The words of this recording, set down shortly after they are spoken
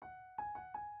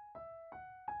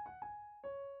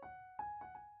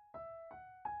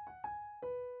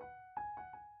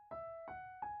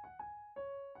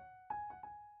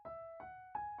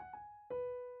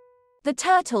The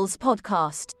Turtles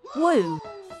Podcast. Woo!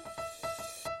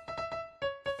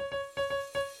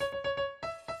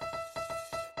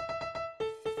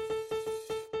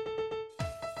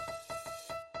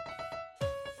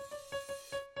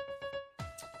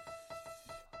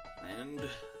 And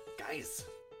guys,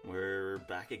 we're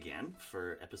back again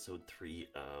for episode 3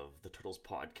 of the Turtles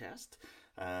Podcast.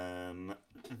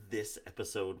 This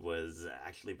episode was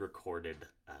actually recorded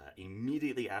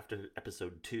immediately after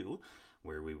episode 2,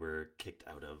 where we were kicked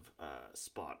out of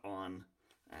Spot On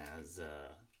as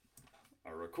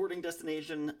our recording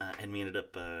destination, and we ended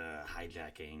up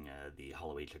hijacking the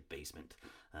Holloway Chuck basement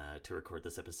to record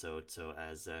this episode. So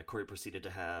as Cory proceeded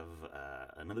to have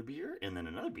another beer and then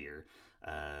another beer,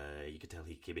 you could tell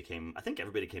he became, I think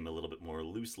everybody became a little bit more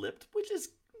loose-lipped, which is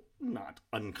not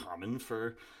uncommon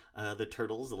for the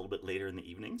Turtles a little bit later in the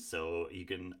evening. So you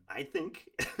can, I think,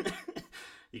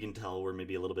 you can tell we're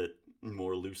maybe a little bit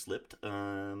more loose-lipped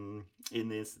in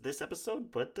this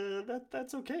episode, but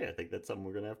that's okay. I think that's something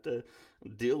we're gonna have to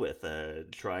deal with.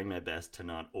 Trying my best to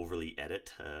not overly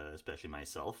edit, especially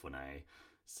myself when I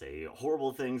say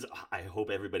horrible things. I hope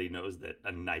everybody knows that,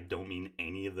 and I don't mean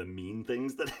any of the mean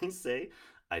things that I say.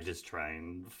 I just try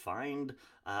and find.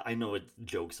 I know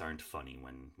jokes aren't funny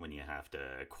when you have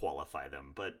to qualify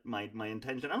them, but my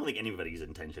intention. I don't think anybody's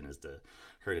intention is to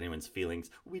hurt anyone's feelings.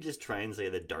 We just try and say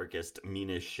the darkest,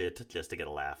 meanest shit just to get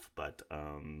a laugh. But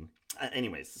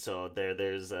anyways, so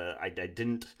there's I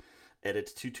didn't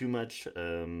edit too much.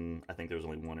 I think there was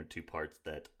only 1 or 2 parts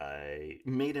that I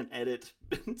made an edit,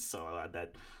 so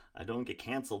that I don't get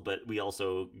canceled. But we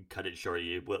also cut it short.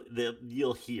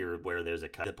 You'll hear where there's a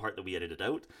cut. The part that we edited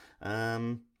out.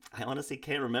 I honestly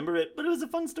can't remember it, but it was a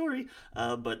fun story.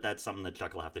 But that's something that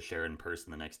Chuck will have to share in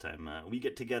person the next time we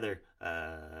get together,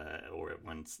 or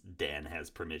once Dan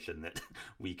has permission that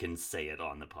we can say it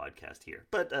on the podcast here.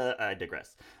 But I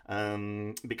digress.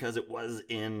 Because it was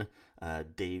in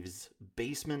Dave's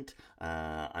basement,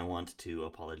 I want to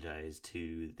apologize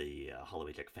to the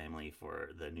Holloway Chuck family for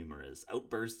the numerous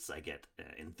outbursts. I get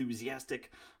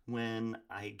enthusiastic when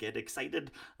I get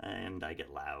excited, and I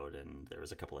get loud, and there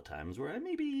was a couple of times where I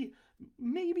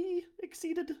maybe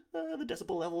exceeded the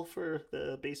decibel level for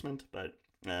the basement, but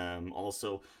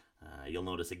also you'll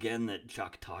notice again that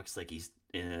Chuck talks like he's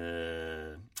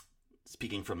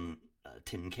speaking from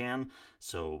tin can.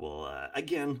 So we'll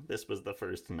again, this was the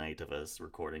first night of us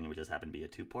recording, which just happened to be a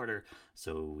 2-parter,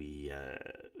 so we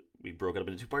broke it up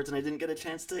into 2 parts, and I didn't get a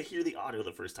chance to hear the audio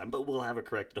the first time, but we'll have it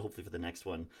corrected hopefully for the next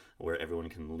one, where everyone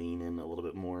can lean in a little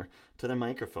bit more to their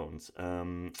microphones.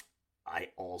 I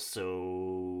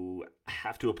also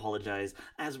have to apologize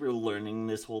as we're learning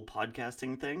this whole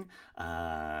podcasting thing.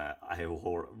 I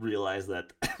realize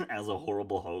that as a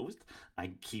horrible host,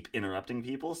 I keep interrupting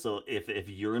people. So if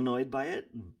you're annoyed by it,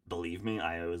 believe me,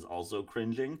 I was also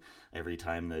cringing every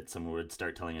time that someone would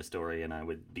start telling a story, and I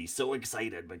would be so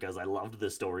excited because I loved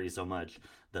the story so much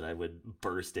that I would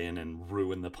burst in and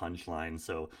ruin the punchline.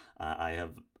 So I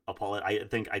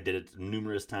think I did it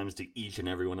numerous times to each and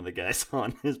every one of the guys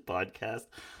on his podcast.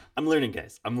 I'm learning,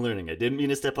 guys. I'm learning. I didn't mean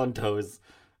to step on toes,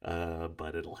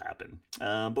 but it'll happen.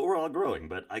 But we're all growing.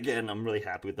 But again, I'm really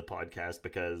happy with the podcast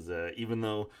because even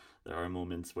though there are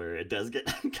moments where it does get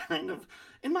kind of,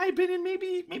 in my opinion,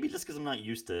 maybe just because I'm not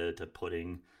used to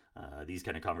putting these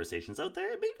kind of conversations out there,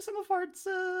 maybe some of it's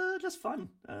just fun.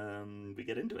 We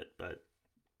get into it, but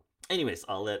anyways,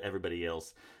 I'll let everybody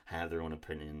else have their own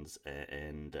opinions,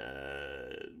 and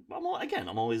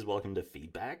I'm always welcome to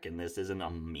feedback, and this isn't a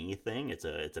me thing, it's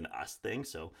an us thing.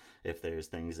 So if there's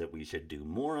things that we should do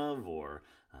more of, or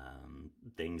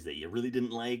things that you really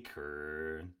didn't like,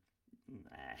 or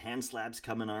hand slaps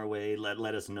coming our way,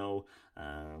 let us know,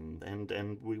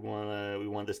 and we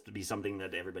want this to be something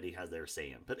that everybody has their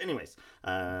say in. But anyways,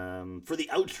 for the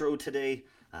outro today,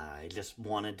 I just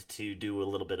wanted to do a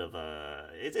little bit of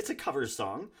it's a cover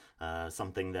song,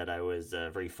 something that I was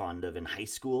very fond of in high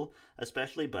school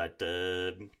especially, but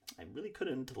I really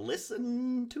couldn't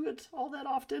listen to it all that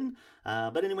often.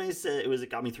 But anyways, it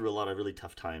got me through a lot of really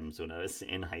tough times when I was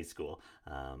in high school,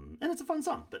 and it's a fun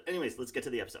song. But anyways, let's get to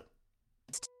the episode.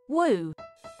 Woo!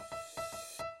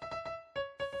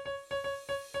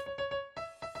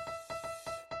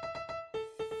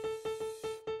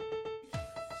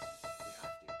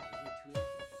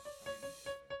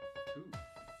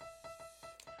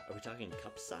 Are we talking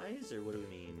cup size, or what do we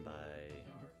mean by?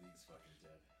 No, our league's fucking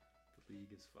dead. The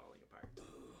league is falling apart.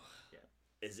 Yeah.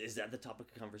 Is that the topic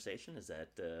of conversation? Is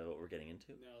that what we're getting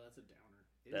into? No, that's a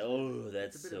downer.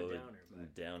 That's it's a bit so of a downer,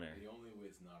 but downer. The only way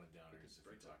it's not a downer is if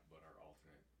we talk about our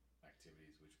alternate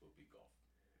activities, which will be golf.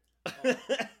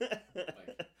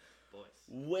 boys.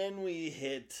 when we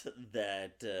hit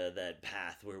that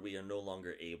path where we are no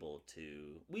longer able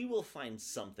to, we will find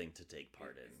something to take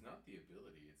part in. It's not the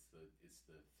ability, it's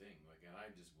the thing. Like, and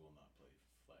I just will not play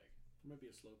flag. There might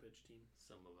be a slow pitch team.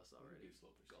 Some of us already do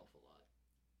slow pitch. golf a lot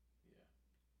Yeah.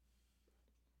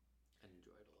 and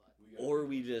enjoy it a lot. Or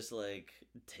we just like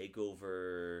take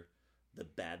over the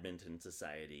badminton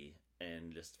society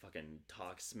and just fucking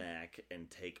talk smack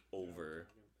and take over.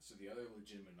 So the other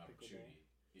legitimate opportunity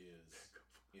is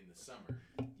in the summer.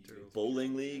 You get the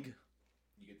Bowling Carroll league. Gym,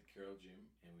 you get the Carroll Gym,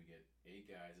 and we get 8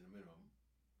 guys at a minimum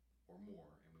or more,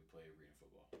 and we play arena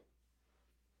football.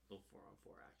 Little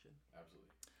 4-on-4 action. Absolutely.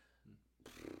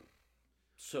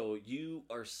 So you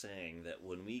are saying that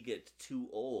when we get too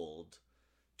old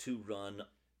to run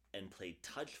and play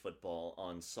touch football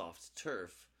on soft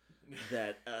turf,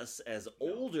 that us as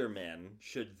older men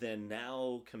should then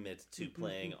now commit to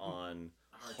playing on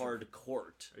hard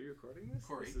court. Are you recording this?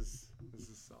 Cory. This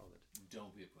is solid.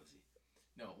 Don't be a pussy.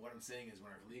 No, what I'm saying is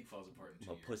when our league falls apart in 2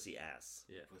 Well, years. pussy ass.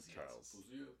 Yeah. Pussy Charles. ass.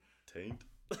 Pussy Taint.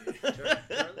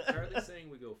 Charlie's saying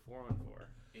we go 4-on-4.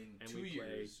 In And 2 we play-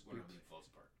 years, when our league falls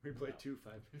apart. We play No. 2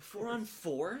 5-minute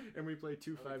 4-on-4? and we play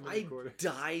 2 5-minute I quarters.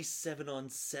 die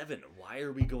 7-on-7. Why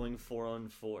are we going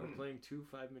 4-on-4? We're playing 2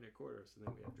 5-minute quarters, and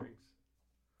then we have drinks.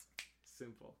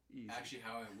 Simple, easy. Actually,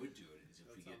 how I would do it is if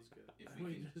That we get, sounds good. if We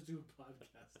we can, just do a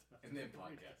podcast. and then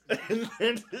podcast. And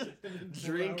then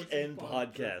drink and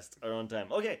podcast are on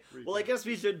time. Okay, well I guess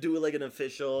we should do like an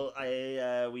official.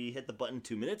 We hit the button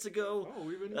 2 minutes ago. Oh,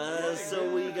 we've been.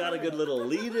 So we got a good little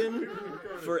lead in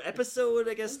for episode,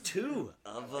 I guess, 2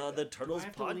 of the Turtles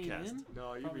podcast.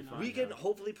 No, you'd be fine. We can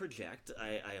hopefully project.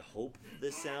 I hope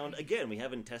this sound. Again, we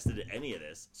haven't tested any of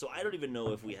this, so I don't even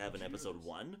know if we have an episode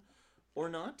 1 or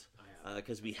not,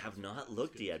 because we have not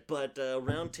looked yet. But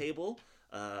round table,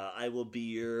 I will be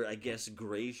your, I guess,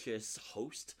 gracious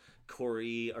host,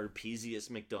 Cory Arpesius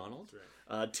McDonald.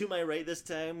 To my right this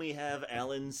time, we have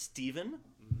Allan Steven.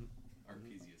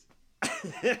 Arpesius.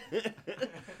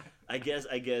 I guess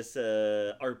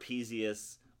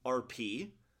Arpesius RP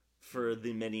for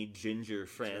the many ginger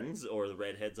friends or the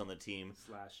redheads on the team.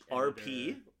 Slash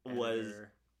RP was.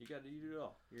 editor. You do it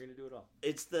all. You're gonna do it all.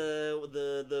 It's the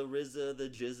RZA, the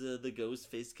Jizza, the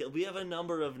Ghostface Kill. We have a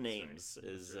number of names,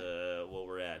 is what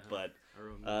we're at. But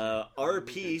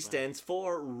RP stands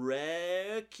for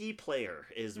Recce Player,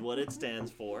 is what it stands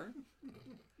for.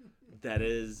 That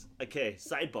is okay.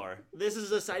 Sidebar. This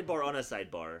is a sidebar on a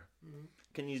sidebar.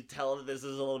 Can you tell that this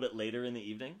is a little bit later in the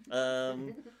evening?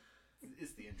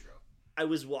 It's the intro. I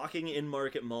was walking in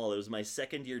Market Mall. It was my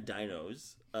second year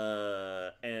dinos.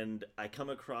 And I come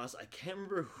across, I can't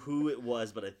remember who it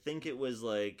was, but I think it was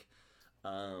like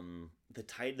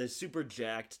the super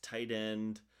jacked tight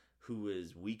end who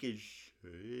was weak as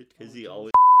shit because he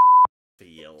always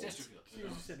failed.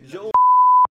 Joe.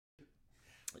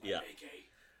 Yeah.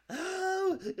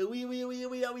 Oh,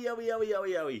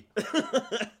 wee.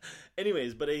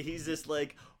 Anyways, but he's just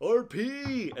like,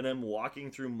 RP! And I'm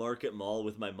walking through Market Mall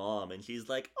with my mom, and she's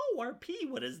like, oh, RP,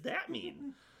 what does that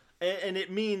mean? And it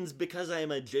means, because I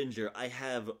am a ginger, I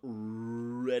have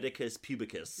Redicus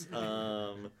pubicus.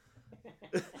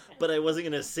 But I wasn't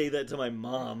going to say that to my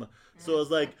mom. So I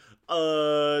was like,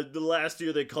 the last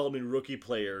year they called me rookie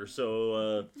player.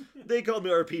 So they called me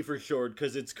RP for short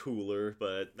because it's cooler.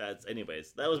 But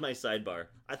anyways, that was my sidebar.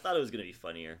 I thought it was going to be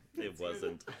funnier. It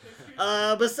wasn't.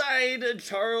 Beside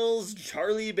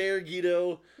Charlie Bear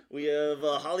Guido, we have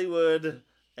Hollywood.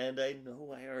 And I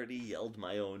know I already yelled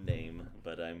my own name,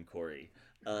 but I'm Cory.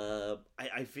 I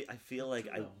feel like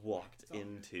I walked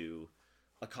into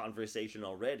a conversation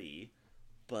already,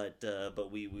 but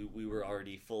we were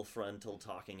already full frontal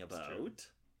talking about.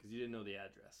 Because you didn't know the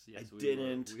address. Yes, I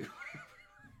didn't.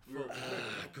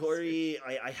 Cory,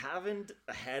 I haven't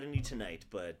had any tonight,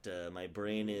 but my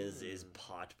brain is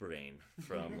pot brain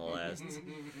from the last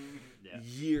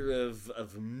year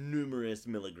of numerous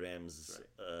milligrams.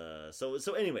 Right.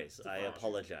 So anyways, I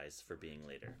apologize for being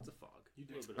later. It's a fog.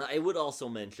 I would also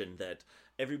mention that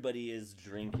everybody is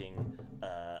drinking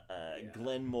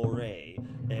Glenmorangie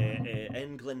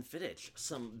and Glenfiddich,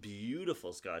 some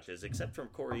beautiful scotches, except from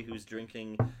Cory, who's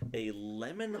drinking a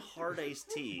lemon hard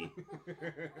iced tea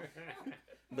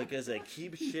because I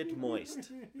keep shit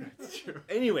moist.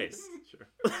 Anyways,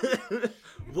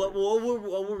 what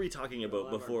were we talking about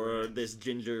before this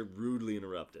ginger rudely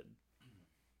interrupted?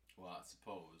 Well, I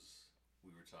suppose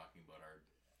we were talking about our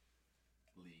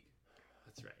league.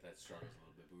 That's right. That struggles a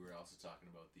little bit, but we were also talking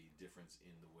about the difference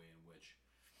in the way in which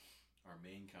our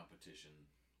main competition,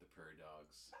 the Prairie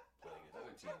Dogs, play against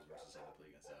other teams versus how they play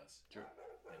against us. True.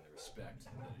 And the respect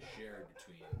that is shared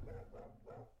between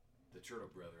the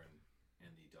Turtle Brethren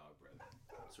and the dog brother.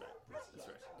 That's right. That's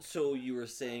right. So you were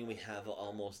saying we have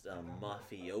almost a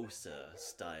mafiosa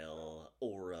style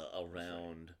aura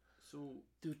around So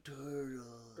the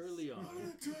turtles. early on,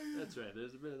 that's right.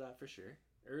 There's a bit of that for sure.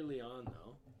 Early on,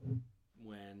 though,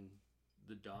 when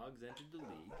the dogs entered the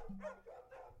league,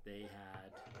 they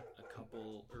had a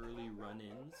couple early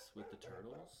run-ins with the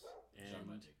turtles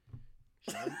and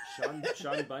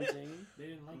Sean Bunting. They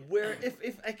didn't like it. Where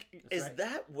if I, is right.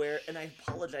 that where? And I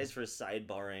apologize for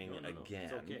sidebarring No. again.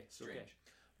 It's okay. It's okay. Strange.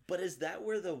 But is that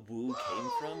where the woo came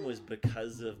from? Was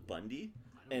because of Bundy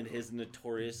and his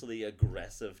notoriously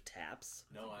aggressive taps?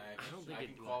 No, I don't think I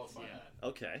it can was, qualify yeah. that,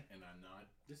 Okay. and I'm not.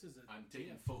 This is a I'm taking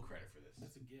gift. full credit for this.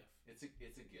 It's a gift.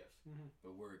 It's a gift, Mhm.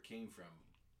 but where it came from,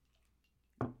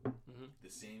 Mm-hmm. the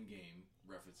same game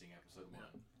referencing episode 1,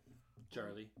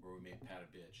 Charlie. where we made Pat a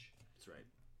bitch. That's right.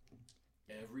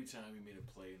 Every time we made a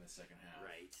play in the second half,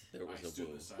 Right. There was I a stood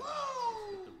woo. on the sideline.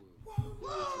 With the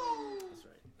woo. That's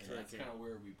right. And So that's that kind came- of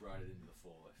where we brought it into the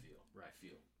fold. I feel. Right. I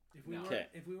feel. If we No. weren't, Okay.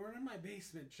 if we weren't in my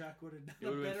basement, Chuck would have done It a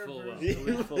would've been better full version. out. It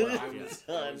would've been full out. I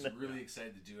Yeah. was really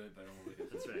excited to do it, but I don't know.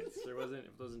 That's right. So if there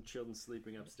wasn't children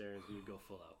sleeping upstairs, we would go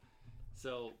full out.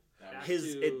 So That back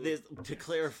His to to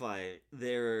clarify,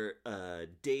 they're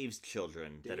Dave's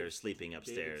children that are Dave's- sleeping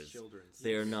upstairs. David's children.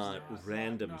 They're It's not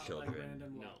random not children. Like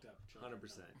random No, walked up children.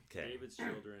 100%. Okay. David's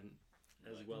children,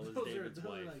 as well as Those David's are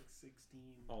wife, like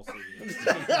 16. also we the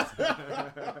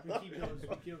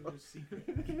keep those secret.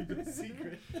 Keep those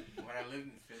secret. When I lived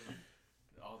in Finland,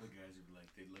 all the guys would be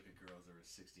like, they'd look at girls that were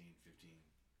 16, 15,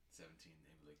 17.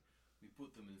 They'd be like, we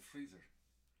put them in freezer.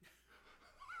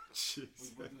 We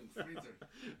put them in freezer.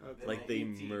 They're Like they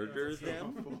 18, murder it's okay.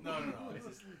 them? No. It's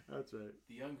just That's right.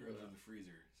 the young girls are in the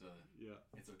freezer, so Yeah.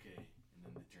 it's okay. And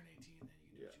then they turn 18, and then you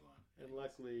can do what you want. And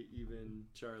luckily, even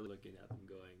Charlie looking at them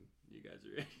going, you guys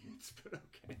are idiots, but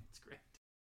okay, it's great.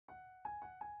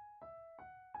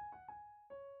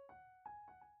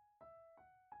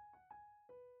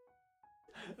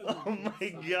 Oh my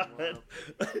god.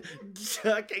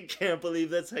 Chuck, I can't believe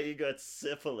that's how you got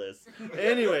syphilis.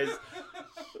 Anyways,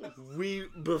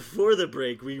 before the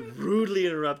break, we rudely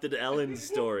interrupted Ellen's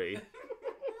story.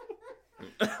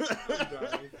 I'm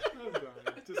dying.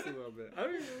 Just a little bit. I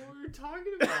don't even know what we were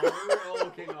talking about. Oh,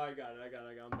 okay, no, I got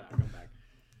it. I'm back.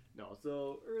 No,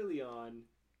 so early on,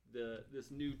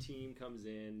 this new team comes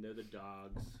in. They're the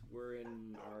Dogs. We're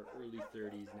in our early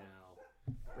 30s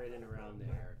now, right in around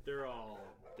there. They're all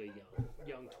the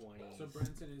young 20s. So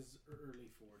Brenton is early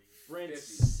 40s. Brent's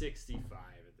 50. 65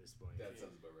 at this point. That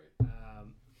sounds about right.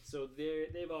 So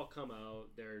they've all come out.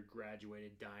 They're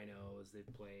graduated dinos.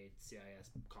 They've played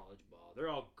CIS college ball. They're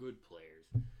all good players.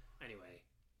 Anyway,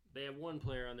 they have one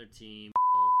player on their team.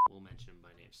 We'll mention him by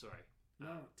name. Sorry.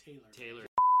 No, Taylor. Taylor.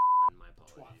 My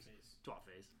apologies. Twat-face.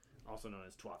 Twatface. Also known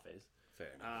as Twatface.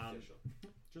 Fair enough. Official.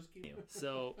 Just keep it.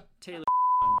 So Taylor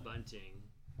and Bunting,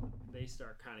 they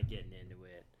start kind of getting into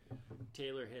it.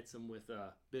 Taylor hits him with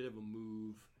a bit of a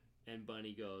move, and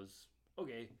Bunny goes,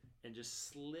 okay, and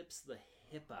just slips the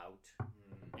hip out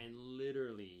and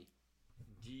literally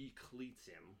decleats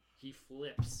him. He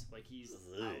flips like he's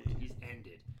out, he's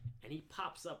ended, and he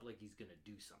pops up like he's gonna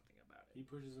do something about it. He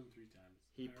pushes him 3 times.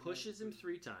 He pushes him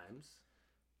 3 times.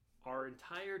 Our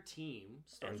entire team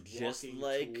starts And just walking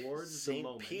like towards the St.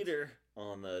 moment. Peter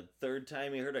on the third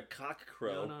time he heard a cock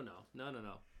crow. No.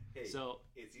 Hey, So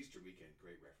it's Easter weekend.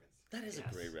 Great reference. That is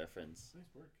Yes. a great reference.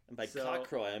 Nice work. And by So- cock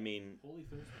crow, I mean Holy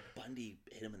Thursday. Bundy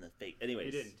hit him in the face.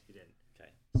 Anyways. he didn't. Okay.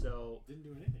 So Didn't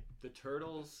do anything. the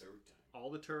turtles, Third time.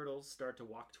 all the turtles start to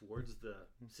walk towards the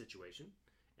situation,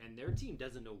 and their team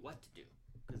doesn't know what to do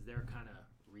because they're kind of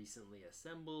recently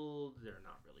assembled. They're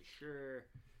not really sure.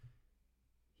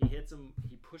 He hits him.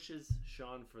 He pushes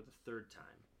Sean for the 3rd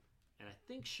time, and I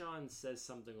think Sean says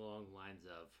something along the lines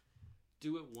of,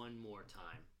 "Do it one more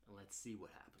time, and let's see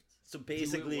what happens." So one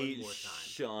basically, more time.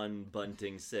 Sean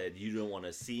Bunting said, "You don't want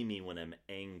to see me when I'm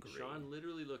angry." Sean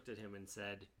literally looked at him and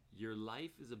said, "Your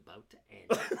life is about to end,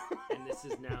 and this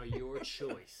is now your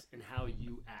choice and how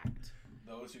you act."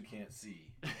 Those who can't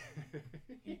see,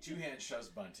 he 2-hand shoves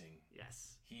Bunting.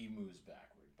 Yes. He moves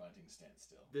backward. Bunting stands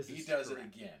still. This he is does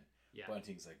correct. it again. Yeah.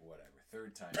 Bunting's like, whatever.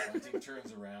 3rd time, Bunting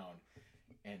turns around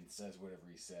and says whatever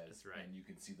he says. That's right. And you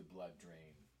can see the blood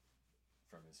drain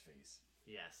from his face.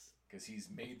 Yes. Because he's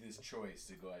made this choice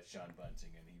to go at Sean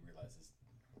Bunting, and he realizes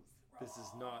This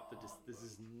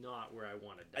is not where I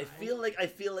want to die. I feel like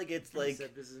it's He like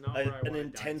said, "This is not where I an wanna die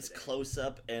intense today." close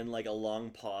up and like a long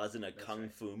pause in a kung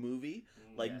right. fu movie,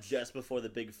 like Yes. just before the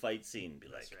big fight scene. Be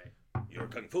like, That's right. "Your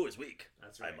kung fu is weak.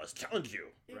 That's I right. must challenge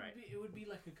you." It, Right. would be, it would be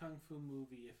like a kung fu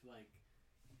movie if, like,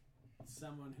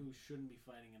 someone who shouldn't be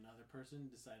fighting another person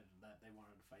decided that they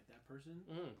wanted to fight that person.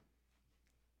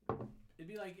 It'd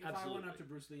be like if I went up to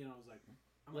Bruce Lee and I was like,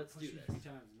 I'm going to push you 3 times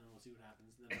and then we'll see what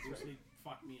happens. And then Bruce Lee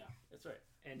fucked me up. That's right.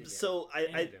 So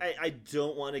I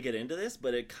don't want to get into this,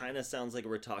 but it kind of sounds like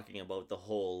we're talking about the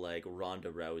whole like Ronda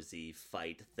Rousey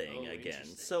fight thing again.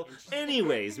 So,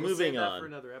 anyways, We'll moving save that on. for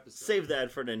another episode. Save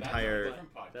that for an entire.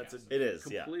 That's a It is,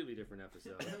 completely different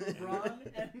episode. LeBron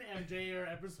and MJ are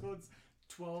episodes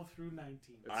 12 through 19.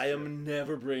 I am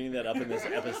never bringing that up in this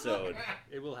episode.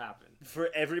 It will happen. For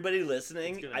everybody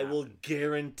listening, I will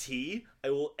guarantee I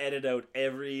will edit out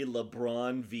every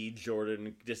LeBron v.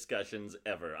 Jordan discussions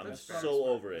ever. I'm so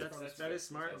over it. That is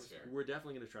smart. That's fair. We're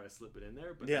definitely going to try to slip it in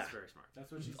there, but Yeah. that's very smart. That's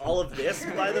what she said. All of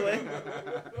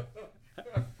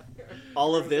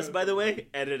this, by the way,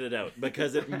 edited out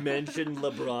because it mentioned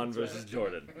LeBron versus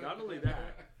Jordan. Not only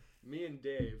that, me and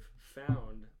Dave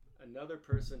found another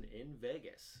person in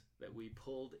Vegas that we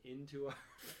pulled into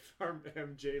our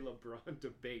MJ LeBron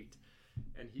debate,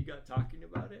 and he got talking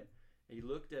about it. And he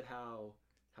looked at how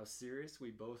serious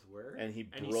we both were, And he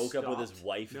broke up with his stopped.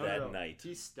 wife that night.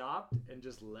 He stopped and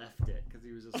just left it because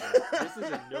he was just like, "This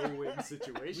is a no-win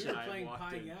situation." We were I playing walked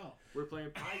Pie in. Gal. We're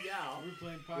playing Pie Gal. We were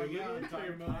playing We're Pie Gal literally and talking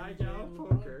playing about Pie MJ Gal and LeBron.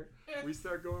 poker. We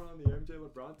start going on the MJ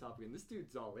LeBron topic, and this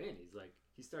dude's all in. He's like,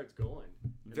 he starts going.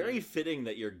 And Very then- fitting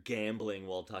that you're gambling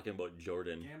while talking about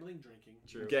Jordan. Gambling, drinking.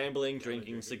 True. Gambling,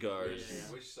 drinking cigars.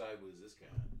 Yeah. Which side was this guy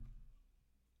on?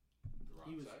 The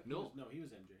wrong He was side? he was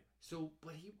MJ. So,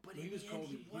 but He in was the Kobe. end,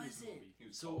 He he was wasn't. Kobe. He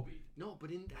was So Kobe. no, but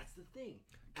that's the thing.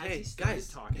 As Hey, he started guys,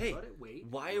 talking hey, about it, wait.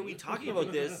 why are we wait, talking wait,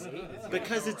 about this? wait, it's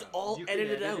Because gonna it's go all around. You can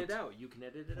edited edit it out. out. You can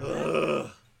edit it out.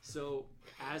 Ugh. So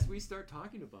as we start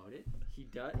talking about it, he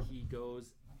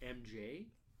goes, MJ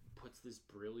puts this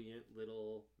brilliant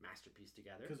little masterpiece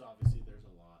together. Because obviously there's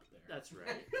a lot there. That's right.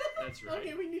 That's right.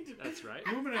 Okay, we need to. That's right.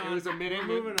 Moving It on. was a minute.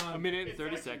 Moving on. A minute and It's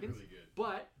 30 actually seconds. really good.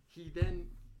 But he then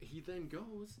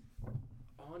goes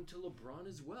on to LeBron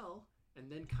as well,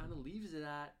 and then kind of leaves it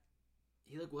at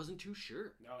he wasn't too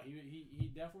sure. No,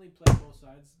 he definitely played both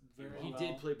sides very He well.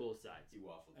 did play both sides. He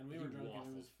waffled. And we were drunk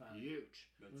and it was fun. Huge.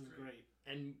 It was great.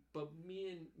 But me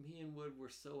and Wood were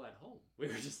so at home. We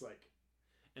were just like,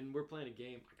 and we're playing a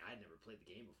game. Like I'd never played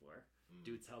the game before.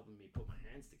 Dude's helping me put my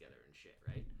hands together and shit,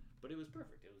 right? But it was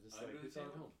perfect. It was just Under like the it's all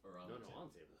at table home. or on No, the table? on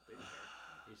the table. They didn't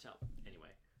care. Each help.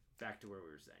 Anyway, back to where we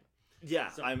were saying. Yeah,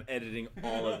 So- I'm editing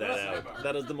all of that out.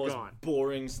 That is the most Gone.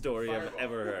 boring story I've Fireball.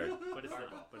 ever heard. But it's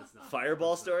Fireball. not. But it's not.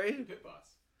 Fireball story? Pit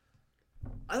boss.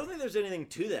 I don't think there's anything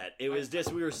to that. It was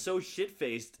just we were so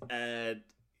shit-faced at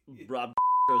Rob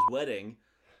wedding,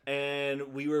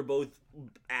 and we were both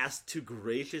asked to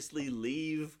graciously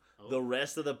leave the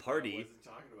rest of the I party. wasn't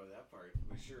talking about that part.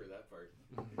 We sure that part.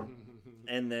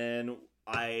 And then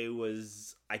I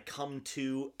come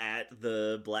to at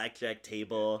the blackjack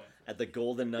table at the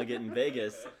Golden Nugget in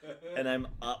Vegas, and I'm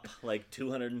up like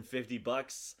 $250,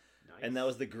 Nice. and that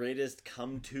was the greatest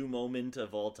come to moment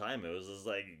of all time. It was just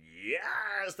like,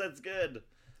 yes, that's good,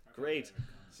 great.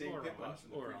 Same Or pit on, boss from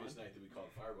the or previous on. night that we called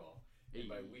Fireball. And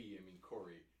by we, I mean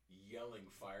Cory yelling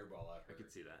Fireball at her. I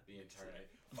could see that. The entire night.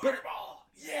 But- Fireball!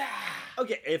 Yeah!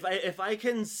 Okay, if I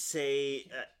can say,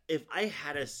 if I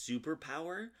had a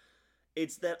superpower,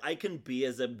 it's that I can be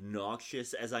as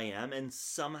obnoxious as I am, and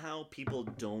somehow people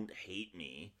don't hate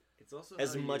me It's also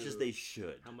as how much you- as they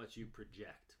should. How much you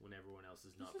project when everyone else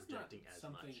is not This is projecting not as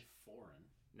something much. foreign.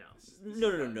 No, This No, is no,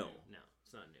 not no. new. no,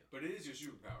 it's not new. But it is your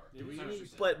superpower. Yeah, we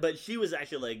 100%. But she was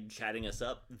actually like chatting us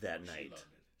up that She night. loved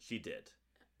it. She did.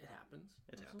 It happens.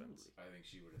 It happens. I think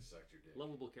she would have sucked your dick.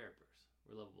 Lovable characters.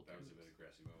 We're lovable That was a characters. bit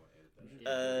aggressive. I want to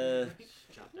edit that.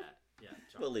 Chop that. Yeah,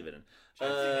 chop We'll that. leave it in. I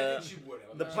think she would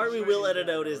have. The I'm part we sure will she edit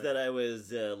did out that is that I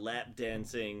was lap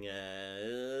dancing.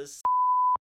 Oh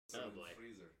boy.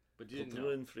 Freezer. But you didn't know.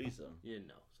 You didn't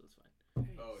know, so it's fine.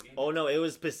 Oh, he, Oh no! It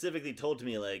was specifically told to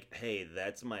me like, "Hey,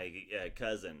 that's my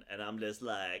cousin," and I'm just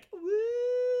like,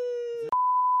 "Woo!"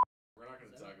 we're not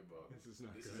going to talk about. This is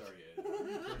not This good. is already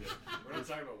edited. We're not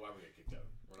talking about why we got kicked out.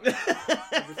 We're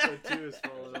not Episode 2 is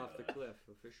falling off the cliff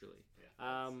officially.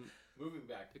 moving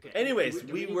back. Okay. Anyways,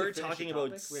 Do we need to were finish talking the about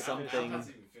topic? We have to something. Al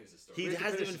hasn't even finished the story. He We have to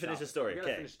hasn't finish even the finished the topic. story. We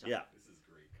gotta Okay, finish the yeah. topic. This is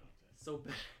great content. So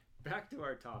back to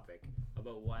our topic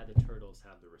about why the Turtles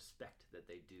have the respect that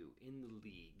they do in the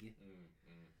league.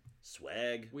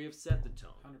 Swag. We have set the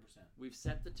tone. 100%. We've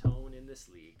set the tone in this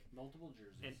league. Multiple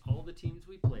jerseys. And all the teams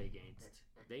we play against,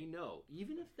 they know,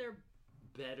 even if they're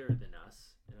better than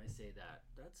us, and I say that,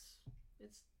 it's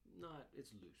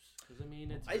loose. Because, I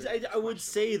mean, it's I would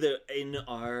say that in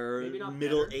our Maybe not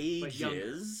middle better, but younger.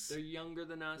 ages, They're younger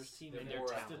than us, There's teams and that they're more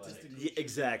talented. athletic. statistically Yeah,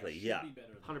 exactly, should yeah. be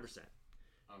better than 100%.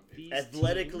 These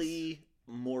Athletically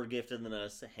more gifted than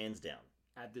us, hands down.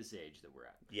 at this age that we're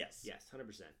at. Yes. Yes,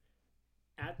 100%.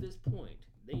 At this point,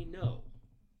 they know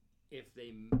if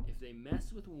they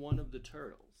mess with one of the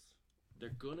turtles, they're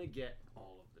gonna get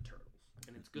all of the turtles,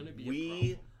 and it's gonna be a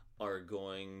problem. Are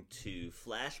going to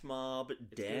flash mob,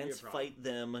 dance fight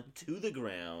them to the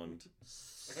ground.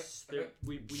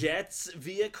 Jets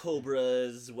via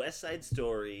Cobras, West Side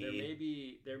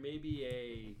Story. There may be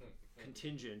a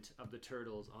contingent of the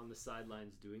turtles on the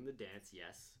sidelines doing the dance,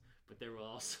 yes, but there will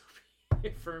also be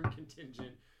a firm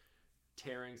contingent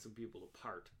tearing some people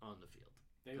apart on the field.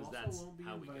 They also won't be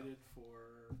invited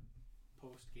for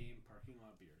post-game parking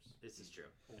lot beers. This is true,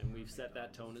 and we've set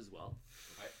that tone as well.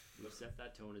 The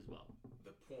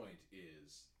point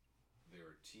is, there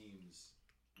are teams,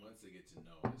 once they get to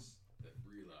know us, that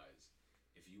realize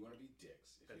if you want to be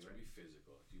dicks, if you want to be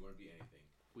physical, if you want to be anything,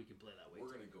 we can play that way.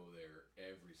 We're going to go there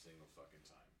every single fucking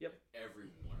time. Yep. And every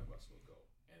one of us will go.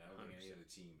 And I don't think any other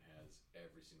team has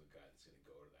every single guy that's going to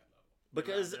go to that level.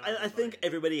 Because I think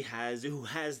everybody who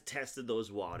has tested those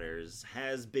waters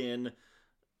has been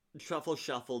truffle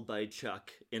shuffled by Chuck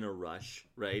in a rush,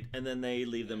 right? And then they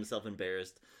leave themselves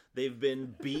embarrassed. They've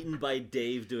been beaten by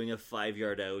Dave doing a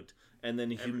 5-yard out and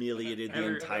then humiliated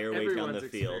the entire way down the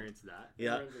field. That.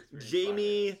 Yeah.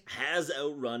 Jamie has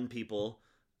outrun people,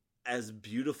 as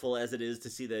beautiful as it is to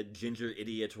see that ginger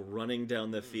idiot running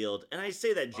down the field. And I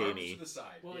say that, Jamie. Arms to the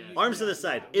side. Well, Arms to the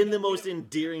side, in the most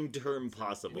endearing term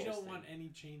possible. We don't want any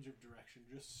change of direction,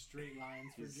 just straight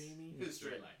lines for Jamie.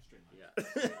 Straight line.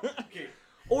 Yeah. Okay.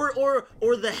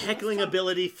 Or the heckling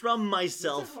ability from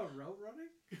myself. Let's talk about route running?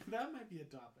 That might be a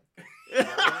topic.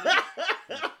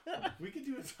 We could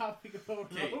do a topic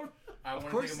about route. I want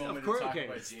to take a moment to talk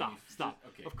about Jamie. Stop.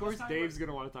 Okay. Of course, Dave's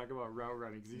gonna want to talk about route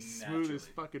running because he's smooth as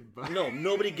fucking butt. No,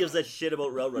 nobody gives a shit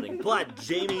about route running. But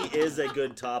Jamie is a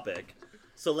good topic.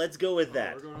 So let's go with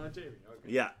that. We're going on Jamie. Okay.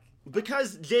 Yeah.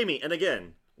 Because Jamie, and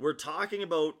again, we're talking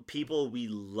about people we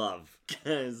love.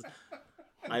 Because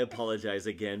I apologize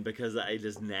again because I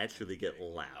just naturally get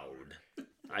loud.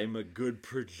 I'm a good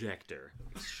projector.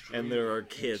 And there are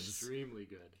kids Extremely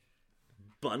good.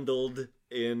 bundled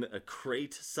in a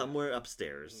crate somewhere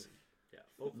upstairs Yeah.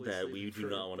 Hopefully that we sleeping do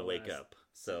for not want to the wake last up.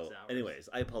 So, 6 hours. anyways,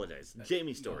 I apologize.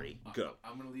 Jamie story, go.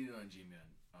 I'm going to lead it on Jamie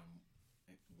on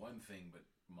one thing, but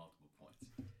multiple points.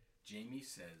 Jamie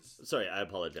says... Sorry, I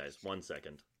apologize. 1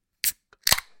 second.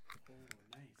 Oh,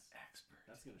 nice. Expert.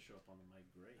 That's going to show up on the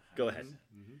mic great. Go ahead.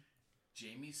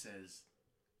 Jamie says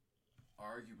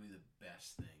arguably the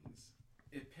best things.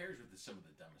 It pairs with some of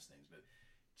the dumbest things, but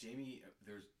Jamie,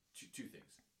 there's two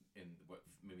things. And what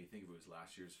made me think of it was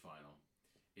last year's final.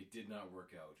 It did not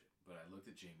work out, but I looked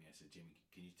at Jamie. I said, Jamie,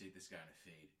 can you take this guy on a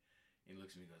fade? And he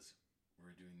looks at me and goes,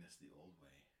 we're doing this the old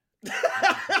way.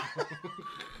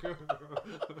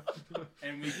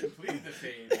 And we completed the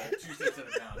fade like 2 steps out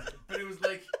of bounds. But it was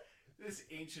like this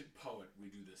ancient poet, we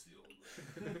do this the old way.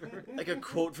 Like a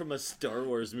quote from a Star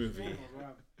Wars movie.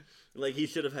 Like he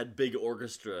should have had big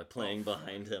orchestra playing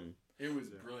behind him. It was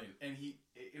brilliant. And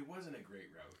it wasn't a great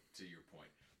route, to your point.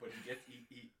 But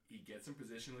he gets him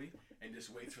positionally and just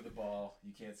waits for the ball.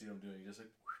 You can't see what I'm doing. He just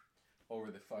like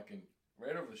over the fucking,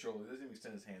 right over the shoulder. He doesn't even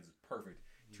extend his hands. It's perfect.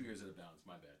 2 years out of bounds.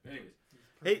 My bad. But anyways.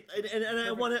 Hey, and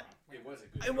I want to... It was a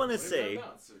good I want to throw, but say... it was out of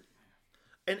bounds, so-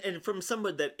 And from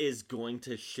someone that is going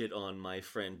to shit on my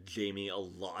friend Jamie a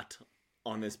lot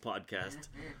on this podcast,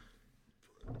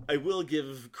 I will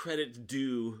give credit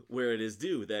due where it is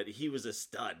due that he was a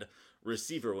stud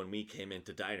receiver when we came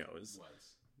into Dinos.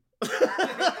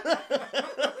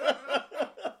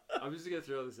 I'm just going to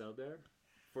throw this out there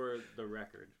for the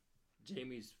record.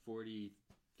 Jamie's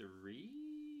 43?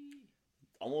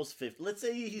 Almost 50. Let's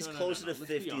say he's closer to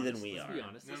 50 than we are. Let's be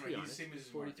honest. No, Let's be he's honest. the same as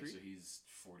 43? so he's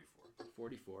 44.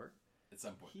 44? At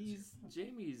some point. this year.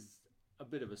 Jamie's a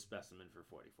bit of a specimen for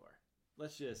 44.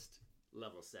 Let's just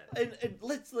level set it. And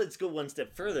let's go one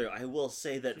step further. I will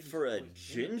say that for a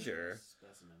ginger,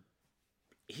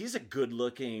 he's a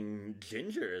good-looking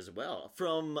ginger as well.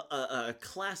 From a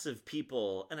class of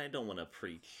people, and I don't want to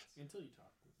preach. Until you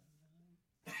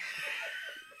talk.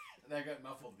 That got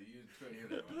muffled. You couldn't hear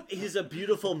that one. He's a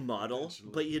beautiful model,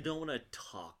 but you don't want to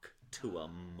talk to a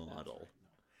model.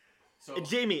 So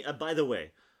Jamie, by the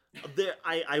way,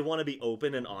 I want to be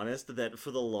open and honest that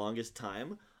for the longest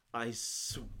time, I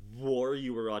swore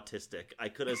you were autistic. I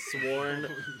could have sworn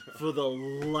for the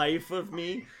life of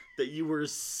me that you were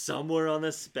somewhere on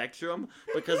the spectrum,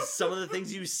 because some of the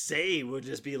things you say would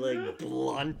just be like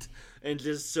blunt and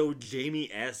just so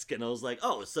Jamie-esque, and I was like,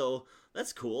 oh, so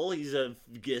that's cool. He's a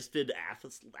gifted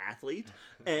athlete,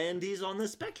 and he's on the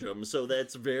spectrum, so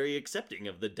that's very accepting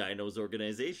of the Dinos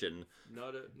organization.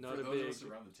 Not For a those big. of us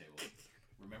around the table,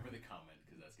 remember the comment,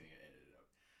 because that's going to get edited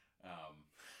out.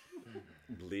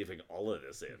 Leaving all of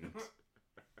this in.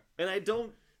 And I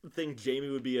don't think Jamie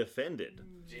would be offended.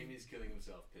 Jamie's killing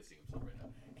himself, pissing himself right now.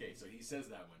 Okay, so he says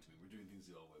that one to me. We're doing things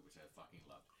the old way, which I fucking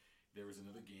loved. There was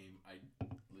another game. I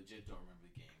legit don't remember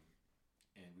the game.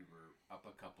 And we were up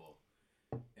a couple.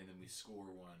 And then we score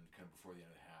one kind of before the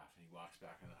end of the half. And he walks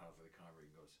back in the house with a convert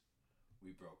and goes,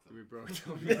 we broke them. We broke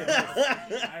them.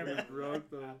 I broke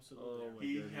them. Absolutely. Oh my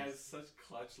He goodness. has such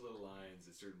clutch little lines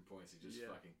at certain points. He just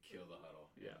fucking kill the huddle.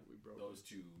 Yeah, we broke Those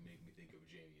two make me think of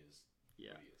Jamie as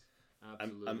Yeah. what he is.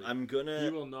 Absolutely. I'm He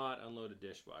gonna will not unload a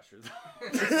dishwasher.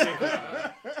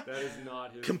 That is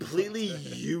not his. completely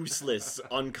useless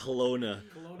on Kelowna.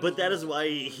 But that is why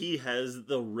he has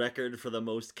the record for the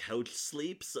most couch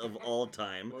sleeps of all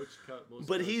time.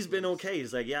 But he's been okay.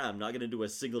 He's like, yeah, I'm not going to do a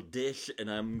single dish, and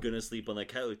I'm going to sleep on the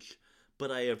couch.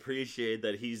 But I appreciate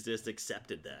that he's just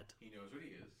accepted that. He knows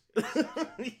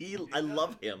what he is. I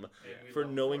love him And we for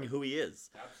love knowing him. who he is.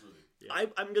 Absolutely. Yeah.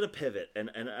 I'm going to pivot, and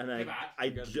I We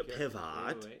gotta be careful.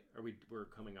 pivot. Wait. We're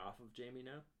coming off of Jamie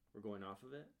now? We're going off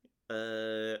of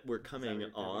it? We're coming your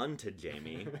pivot? on to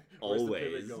Jamie, Where's the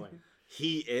pivot always. going?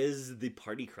 He is the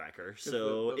party cracker.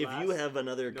 So the if you last- have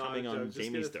another No, coming I'm on just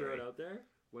Jamie's gonna throw story. it out there.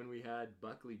 When we had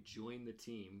Buckley join the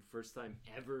team, first time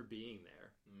ever being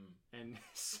there, and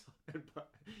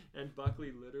and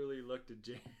Buckley literally looked at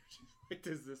James like,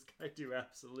 "Does this guy do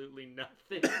absolutely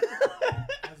nothing?"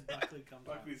 As Buckley comes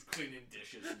on. Buckley's cleaning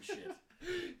dishes and shit.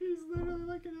 He's literally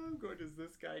looking at him, going, "Does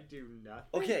this guy do nothing?"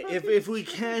 Okay, if we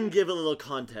can give a little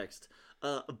context,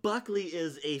 Buckley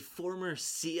is a former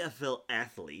CFL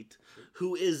athlete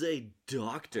who is a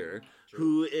doctor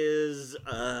who is,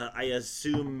 I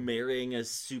assume, marrying a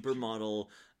supermodel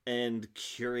and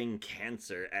curing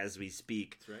cancer as we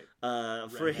speak.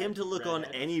 That's right. For him to look on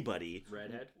Redhead. anybody,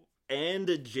 Redhead. and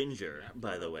a ginger, Yeah,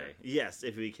 by the okay. way. Yes,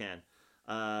 if we can.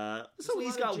 So a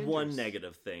he's lot of got one gingers.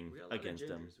 negative thing We got a lot against of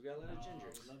him. gingers. We got a lot of Oh,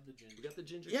 gingers. love the ginger. We got the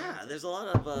ginger. Yeah, concept. there's a lot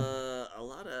of I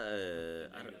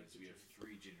don't know. So we have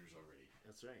 3 gingers already.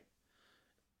 That's right.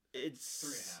 3.5 It's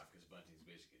because Bunting's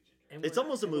basically a ginger. And It's we're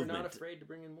almost a and We're movement. not afraid to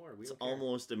bring in more. We it's don't care.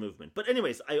 almost a movement. But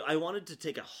anyways, I wanted to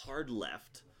take a hard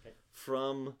left Okay.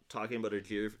 from talking about our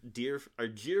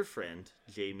dear friend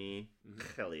Jamie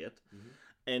Elliott,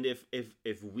 and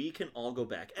if we can all go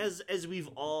back as we've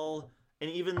all, and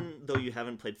even though you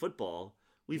haven't played football,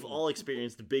 we've all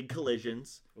experienced big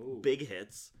collisions, Ooh. big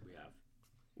hits. We have.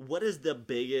 What is the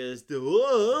biggest?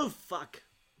 Oh fuck!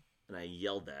 And I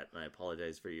yelled that, and I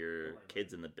apologize for your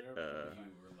kids in the. You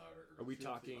were louder. Are we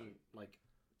talking like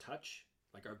touch?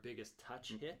 Like our biggest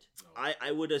touch hit?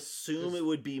 I would assume it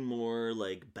would be more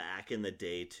like back in the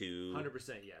day too. 100%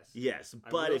 yes. Yes, I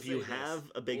but will if you say this.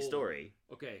 have a big Oh. story,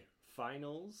 Okay,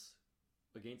 finals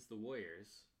against the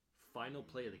Warriors, final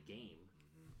play of the game.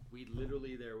 We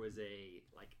literally, there was a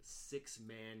like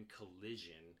 6-man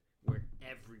collision where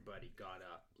everybody got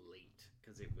up late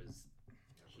because it was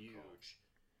huge.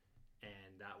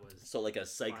 And that was so like a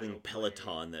cycling Final play.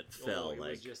 peloton that fell it like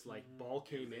was just like ball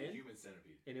came in Human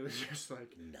centipede. and it was just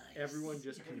like nice. everyone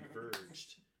just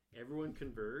converged. Everyone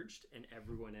converged and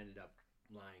everyone ended up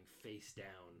lying face down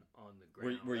on the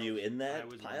ground. Were you in that I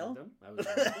was pile? one of them. I was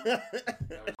one of them.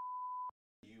 That was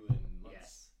you and Lutz.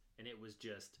 Yes. And it was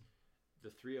just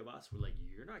the three of us were like,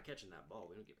 "You're not catching that ball.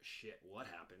 We don't give a shit what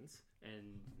happens."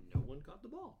 And no one caught the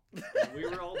ball. And we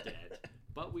were all dead.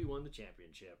 But we won the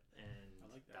championship, and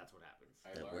I like that. that's what happens.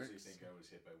 I That largely works. think I was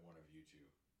hit by one of you two.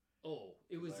 Oh,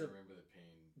 it was I remember the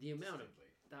pain. the amount of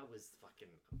distinctly. that was fucking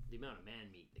the amount of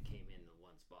man meat that came in the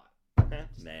one spot.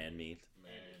 Man meat.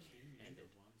 Man. Ended.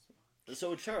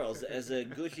 So Charles, as a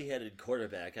Gucci-headed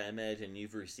quarterback, I imagine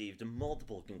you've received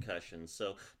multiple concussions.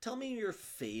 So tell me your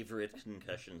favorite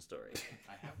concussion story.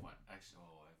 I have one. Actually,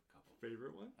 I have a couple.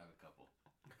 Favorite one? I have a couple.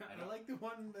 I like the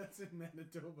one that's in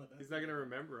Manitoba. That's He's not gonna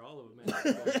remember all of them.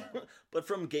 Man. But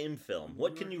from game film,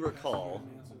 what can you recall?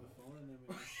 Answer the phone and then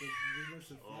we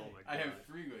missed it. Oh my god. I have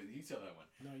 3 good. You tell that one.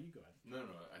 No, you go ahead. No,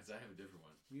 I have a different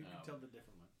one. You can tell the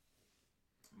different one.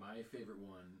 My favorite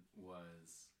one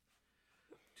was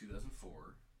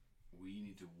 2004. We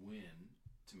need to win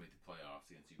to make the playoffs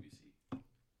against UBC.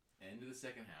 End of the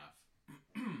second half,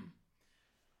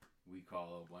 we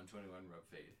call a 121 rub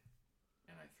fade,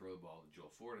 and I throw the ball to Joel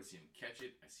Ford. I see him catch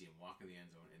it. I see him walk in the end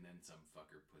zone, and then some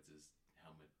fucker puts his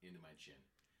helmet into my chin.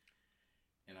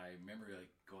 and I remember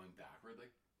like going backward,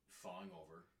 like falling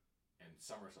over and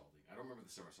somersaulting. I don't remember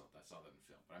the somersault. I saw that in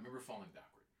film, but I remember falling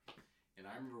backward. And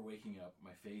I remember waking up,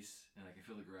 my face, and I can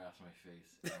feel the grass on my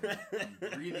face. And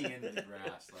I'm breathing into the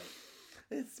grass, like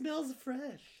it smells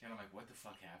fresh. And I'm like, what the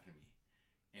fuck happened to me?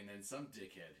 And then some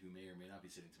dickhead who may or may not be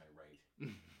sitting to my right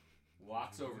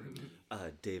walks over to me.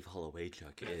 Dave Holloway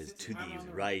Chuck is to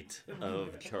the right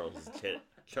of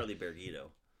Charlie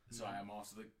Bergito. So I'm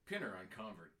also the pinner on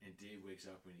Convert, and Dave wakes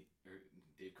up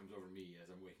Dave comes over to me as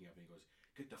I'm waking up, and he goes,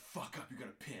 "Get the fuck up! You're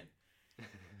gonna pin."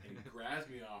 And he grabs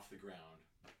me off the ground,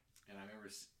 and I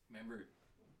remember,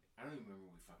 I don't even remember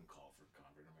what we fucking called for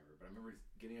Convert. I don't remember, but I remember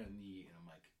getting on a knee, and I'm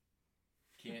like,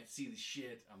 can't see the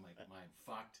shit. I'm like, I'm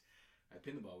fucked. I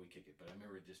pinned the ball, we kick it, but I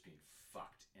remember it just being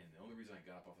fucked. And the only reason I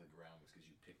got up off the ground was because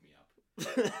you picked me up.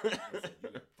 And said,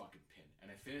 you got fucking pinned.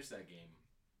 And I finished that game.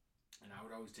 And I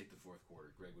would always take the fourth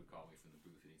quarter. Greg would call me from the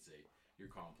booth and he'd say, "You're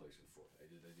calling plays for the fourth." I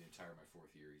did that the entire my fourth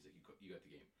year. He's like, you got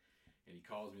the game. And he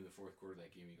calls me in the fourth quarter of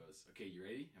that game. He goes, "Okay, you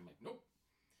ready?" I'm like, "Nope."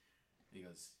 And he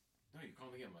goes, "No, you're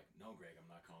calling the game." I'm like, "No, Greg, I'm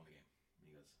not calling the game." And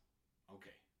he goes,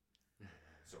 "Okay."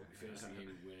 So we finish the game,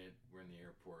 we win it. We're in the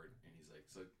airport, and he's like,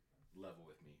 "So level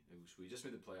with me. We just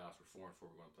made the playoffs. We're 4-4.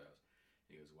 We're going to playoffs."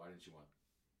 And he goes, "Why didn't you want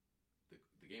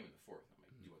the game in the fourth?" I'm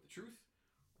like, "Do you want the truth,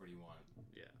 or do you want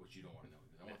what you don't want to know?"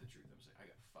 Because I want the truth. I was like, I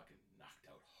got fucking knocked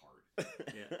out hard.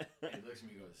 And he looks at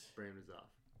me and goes, "Brain is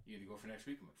off. You gonna go for next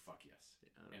week?" I'm like, "Fuck yes."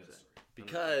 End of the story.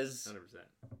 Because 100%.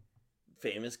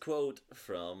 famous quote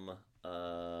from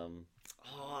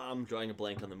I'm drawing a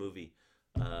blank on the movie.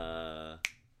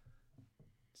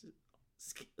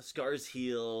 Scars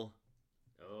heal.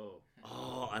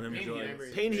 I'm enjoying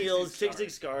pain heals, chicks dig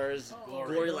scars,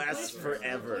 glory lasts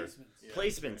forever.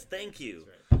 Placements, thank you.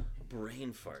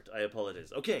 Brain fart. I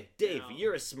apologize. Okay, Dave,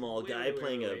 you're a small guy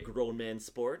playing a grown man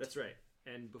sport. That's right.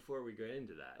 And before we get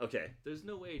into that, okay, there's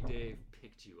no way Dave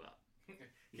picked you up.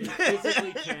 He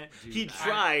physically can't do he that.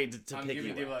 tried to I'm pick giving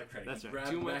you Dave a up. lot of credit. That's He right.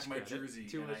 grabbed Too back much my credit. jersey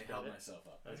Too and much I held credit. myself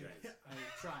up. That's right. I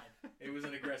tried. It was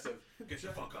an aggressive, get the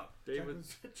fuck up. Dave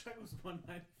Chuck was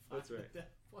 195. That's right. at that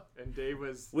point. And Dave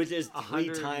was Which is 3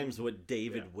 100 times what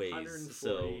David weighs. 140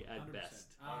 So at 100%. best.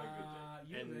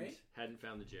 U of And A. hadn't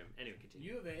found the gym. Anyway,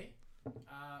 continue. U of A.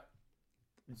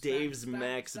 Dave's Stack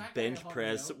max guy bench helped me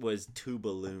press out. was 2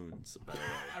 balloons.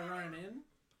 I run it in.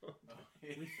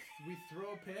 We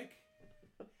throw a pick.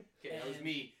 Okay, it was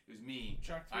me. It was me.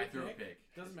 Chuck I threw threw a a pick.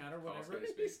 Doesn't matter, Calls whatever. goes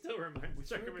He big. still reminds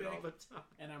threw Chuck of it a all the pick. time.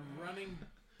 And I'm running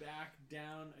back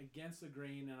down against the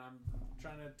green, and I'm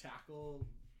trying to tackle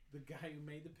the guy who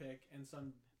made the pick, and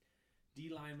some D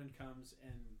lineman comes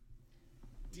and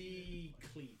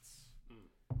decleats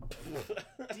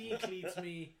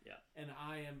me, and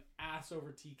I am ass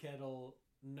over tea kettle,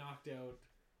 knocked out,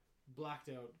 blacked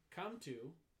out. Come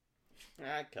to,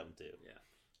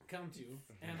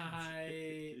 and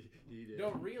I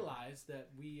don't realize that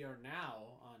we are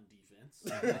now on defense.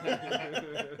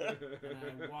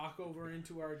 And I walk over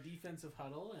into our defensive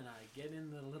huddle, and I get in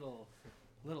the little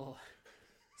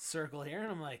circle here,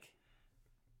 and I'm like,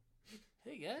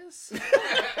 "Hey guys."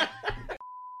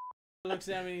 He looks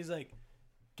at me and he's like,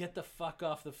 "Get the fuck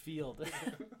off the field."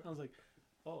 I was like,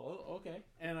 oh, okay.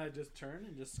 And I just turn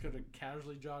and just kind of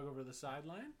casually jog over the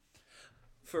sideline.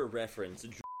 For reference,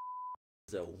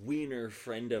 is a wiener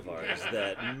friend of ours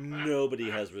that nobody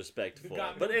has respect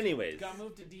for. But anyways. Got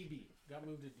moved to DB.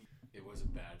 It was a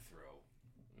bad throw.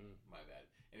 My bad.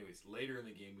 Anyways, later in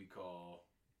the game we call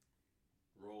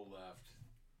roll left,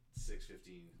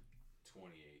 6:15,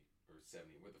 28 or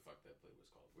 70. What the fuck that play was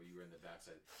called? Where you were in the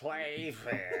backside. Play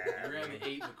fair. You ran the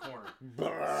 8 in the corner.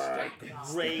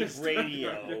 Great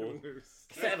radio.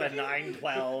 7, 9,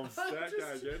 12.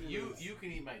 You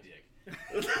can eat my dick.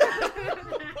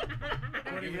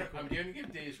 I'm going to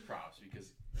give Dave's props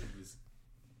because it was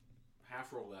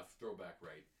half roll left, throw back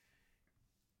right,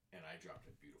 and I dropped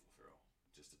a beautiful throw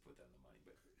just to put that in the money.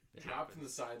 But dropped from the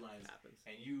sidelines,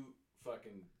 and you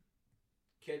fucking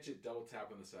catch it, double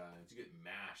tap on the sidelines. You get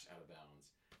mashed out of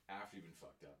bounds after you've been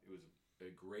fucked up. It was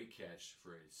a great catch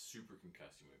for a super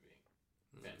concussed human being.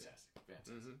 Fantastic.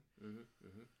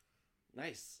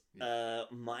 Nice.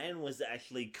 Mine was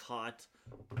actually caught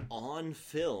on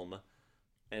film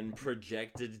and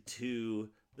projected to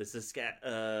the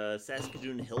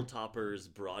Saskatoon Hilltoppers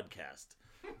broadcast.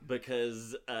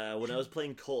 Because when I was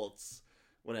playing Colts,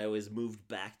 when I was moved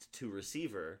back to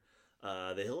receiver,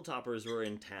 the Hilltoppers were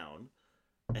in town.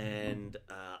 And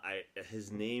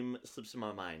his name slips in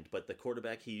my mind, but the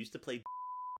quarterback, he used to play.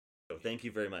 Thank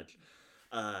you very much.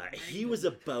 He was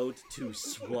about to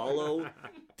swallow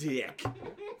dick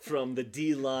from the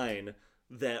D line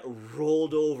that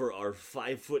rolled over our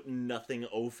 5'0"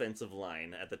 offensive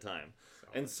line at the time.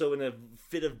 And so in a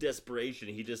fit of desperation,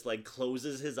 he just like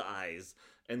closes his eyes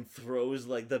and throws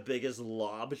like the biggest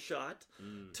lob shot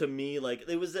to me. Like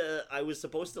I was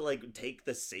supposed to like take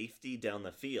the safety down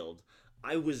the field.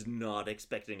 I was not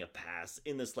expecting a pass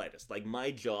in the slightest. Like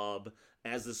my job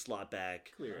as the slot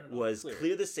back was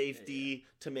clear the safety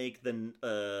to make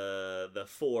the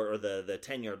 4 or the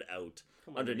 10-yard out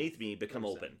underneath me become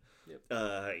open.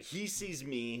 Yep. He sees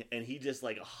me and he just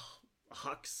like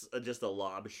hucks just a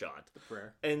lob shot.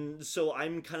 Prayer. And so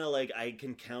I'm kind of like, I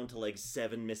can count to like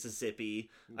 7 Mississippi.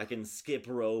 I can skip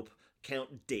rope,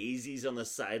 count daisies on the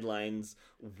sidelines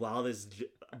while this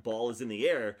ball is in the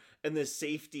air. And the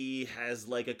safety has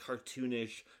like a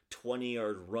cartoonish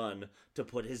 20-yard run to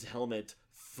put his helmet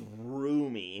through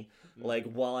me, like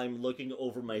while I'm looking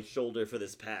over my shoulder for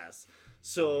this pass.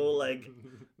 So like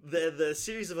the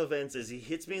series of events is he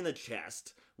hits me in the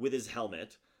chest with his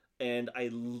helmet, and I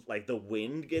like the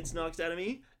wind gets knocked out of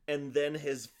me, and then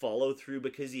his follow through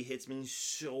because he hits me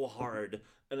so hard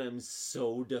and I'm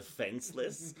so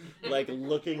defenseless, like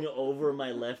looking over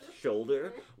my left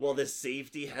shoulder while the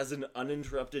safety has an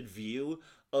uninterrupted view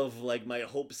of like my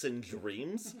hopes and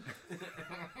dreams.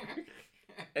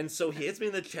 And so he hits me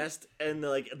in the chest and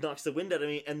like knocks the wind out of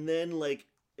me, and then like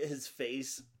his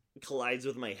face collides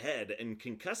with my head and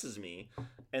concusses me,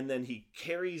 and then he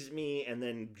carries me and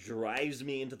then drives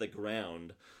me into the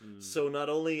ground. So not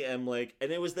only am like, and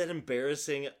it was that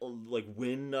embarrassing like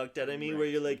wind knocked out of me where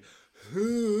you're like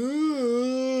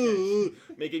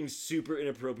making super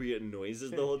inappropriate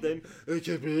noises the whole time. I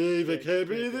can't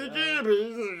breathe.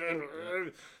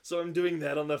 So I'm doing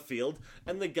that on the field,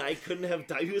 and the guy couldn't have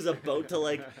time. He was about to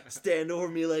like stand over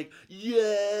me like,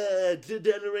 yeah,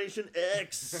 Generation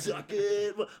X, suck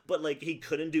it. But like he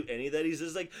couldn't do any of that. He's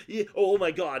just like, yeah, oh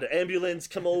my god, ambulance,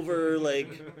 come over,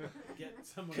 like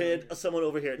get someone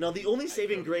over here. Now the only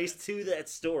saving grace to that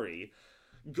story,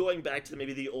 going back to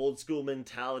maybe the old school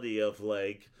mentality of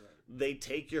like, they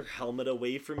take your helmet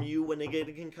away from you when they get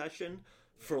a concussion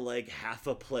for like half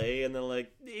a play, and they're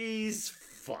like, he's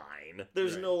fine.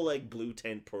 There's no like blue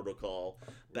tent protocol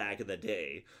back in the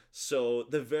day. So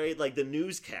the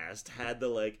newscast had the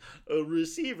like, a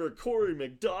receiver Cory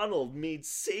McDonald meets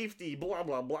safety blah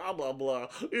blah blah blah blah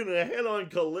in a head-on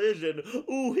collision.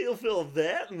 Ooh, he'll feel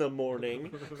that in the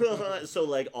morning. So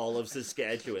like all of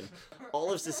Saskatchewan,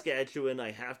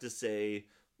 I have to say,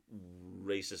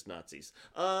 racist Nazis.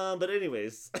 But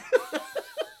anyways.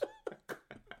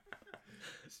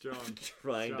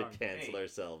 Trying to cancel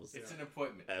ourselves. It's an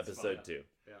appointment. Episode 2.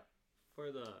 Yeah.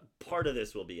 For the part of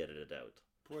this will be edited out.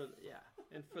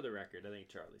 And for the record, I think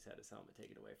Charlie's had his helmet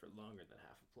taken away for longer than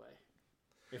half a play.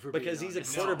 Because he's a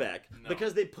quarterback. No.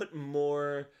 Because they put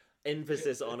more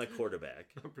emphasis on a quarterback.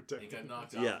 He got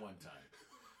knocked off one time,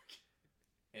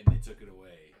 and they took it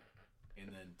away. And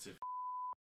then to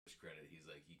his credit, he's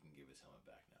like, he can give his helmet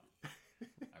back now.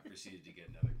 I proceeded to get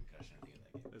another concussion at the end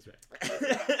of that game.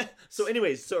 That's right. So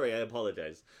anyways, sorry, I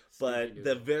apologize. But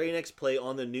the very next play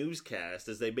on the newscast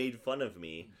is they made fun of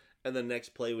me, and the next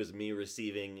play was me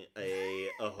receiving a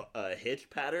hitch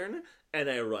pattern, and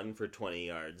I run for 20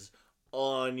 yards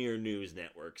on your news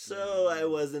network. So I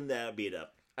wasn't that beat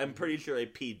up. I'm pretty sure I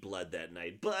peed blood that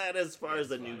night, but as far as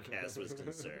the newscast was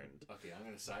concerned. Okay, I'm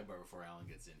going to sidebar before Allan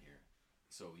gets in here.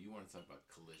 So you want to talk about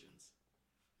collisions.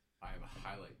 I have a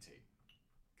highlight tape,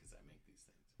 because I make these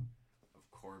things,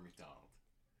 of Cory McDonald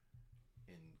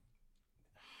in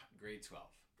grade 12.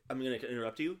 I'm going to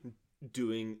interrupt you.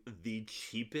 Doing the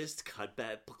cheapest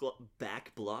cutback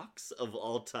back blocks of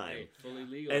all time. Hey, fully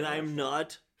legal. And I'm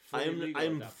not...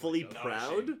 I'm fully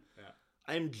proud. Yeah.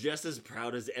 I'm just as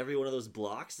proud as every one of those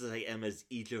blocks as I am as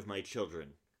each of my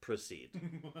children. Proceed.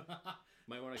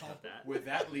 Might want to cut that. With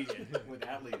that lead in,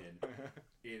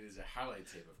 it is a highlight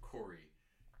tape of Cory.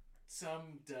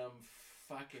 Some dumb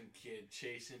fucking kid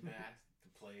chasing back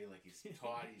to play like he's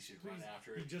taught he should run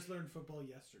after it. He just learned football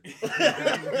yesterday.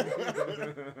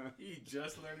 He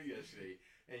just learned it yesterday.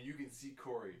 And you can see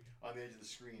Cory on the edge of the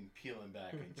screen peeling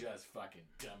back and just fucking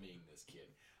dummying this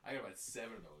kid. I got about 7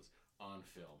 of those on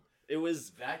film.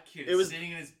 That kid is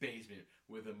sitting in his basement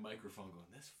with a microphone going,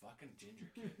 this fucking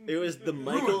ginger kid. It was the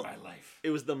ruined my life.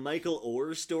 It was the Michael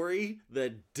Orr story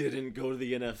that didn't go to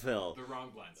the NFL. The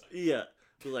wrong blindside. Yeah.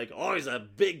 Like, oh, he's a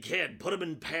big kid, put him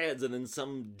in pads, and then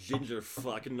some ginger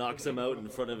fuck knocks him out in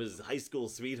front of his high school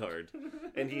sweetheart,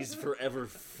 and he's forever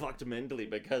fucked mentally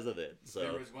because of it. So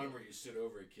there was one where you stood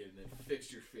over a kid and then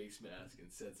fixed your face mask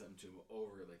and said something to him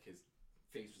over, like his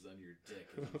face was under your dick,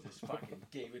 and you just fucking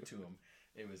gave it to him.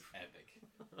 It was epic.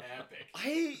 Epic.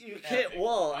 You can't,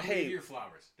 well, I gave your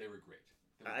flowers. They were great.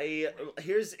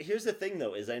 Here's the thing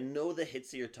though, is I know the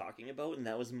hits that you're talking about, and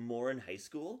that was more in high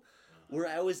school, where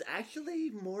I was actually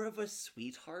more of a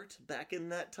sweetheart back in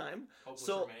that time. Hopeless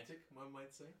romantic, one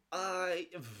might say.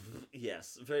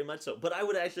 Yes, very much so. But I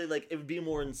would actually it would be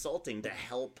more insulting to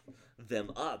help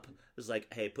them up. It was like,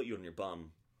 hey, put you on your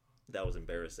bum. That was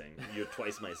embarrassing. You're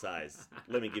twice my size.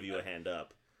 Let me give you a hand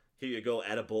up. Here you go,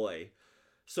 attaboy.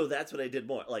 So that's what I did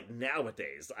more. Like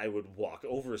nowadays, I would walk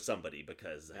over somebody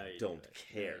because I don't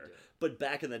care. But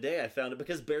back in the day, I found it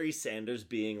because Barry Sanders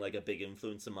being like a big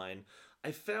influence of mine,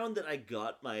 I found that I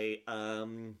got my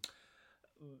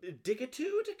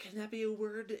diggitude. Can that be a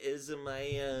word? Is my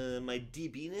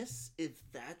DB-ness? If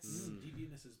that's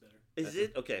DB-ness is better. Is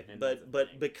it okay?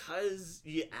 But because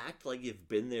you act like you've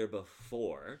been there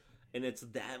before, and it's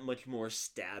that much more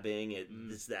stabbing,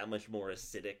 it's that much more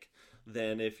acidic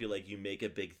than if you make a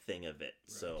big thing of it. Right.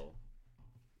 So,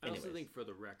 anyways. I also think, for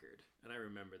the record, and I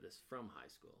remember this from high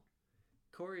school,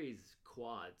 Cory's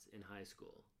quads in high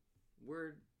school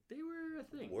were a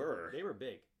thing. They were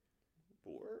big.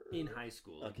 In high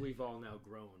school. Like, we've all now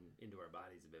grown into our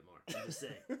bodies a bit more. I'm just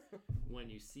saying, when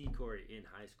you see Cory in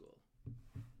high school,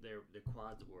 the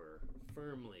quads were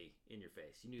firmly in your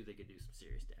face. You knew they could do some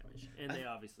serious damage. And they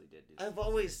obviously did do I've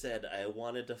always said I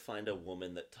wanted to find a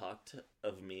woman that talked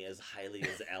of me as highly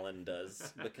as Allan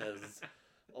does, because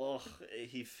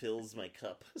he fills my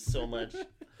cup so much.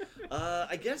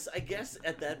 I guess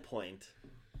at that point,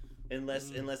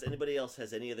 unless anybody else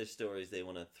has any other stories they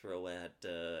want to throw at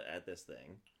this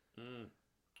thing.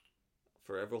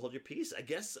 Forever hold your peace. I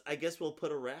guess we'll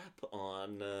put a wrap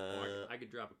on. I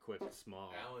could drop a quick,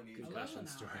 small concussion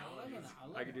story.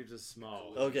 I could do just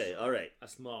small. Okay, all right. A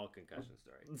small concussion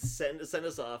story. Send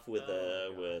us off with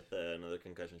another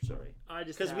concussion story.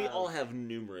 Because we all have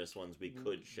numerous ones we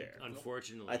could share.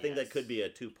 Unfortunately, I think that could be a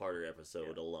 2-parter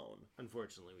episode alone.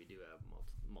 Unfortunately, we do have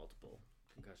multiple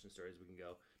concussion stories we can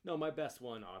go. No, my best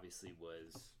one obviously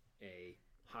was a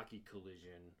hockey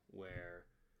collision where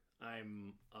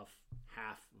I'm a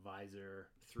half visor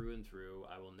through and through.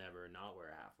 I will never not wear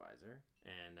a half visor.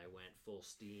 And I went full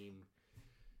steam.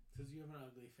 Because you have an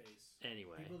ugly face.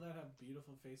 Anyway. People that have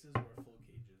beautiful faces wear full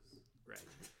cages. Right.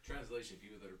 Translation,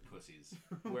 people that are pussies.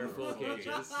 Wear full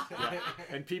cages. Yeah.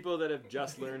 And people that have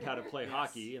just learned how to play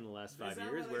hockey in the last 5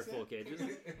 years wear full cages.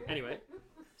 Anyway.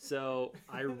 So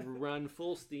I run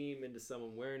full steam into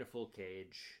someone wearing a full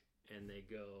cage. And they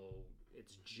go,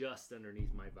 it's just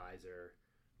underneath my visor.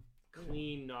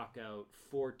 Clean knockout,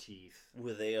 4 teeth.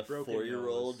 Were they a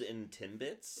 4-year-old in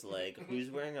Timbits? Like, who's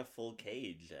wearing a full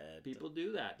cage? People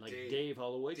do that. Like Dave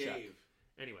Holloway-Chuck.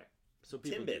 Anyway, so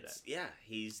people do that. Yeah,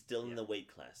 he's still in the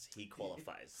weight class. He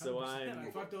qualifies. So I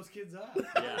fuck those kids up.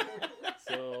 Yeah.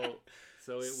 So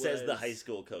it was... Says the high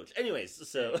school coach. Anyways,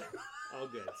 so... All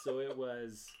good. So it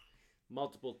was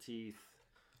multiple teeth,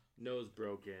 nose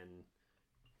broken,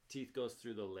 teeth goes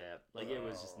through the lip. Like, it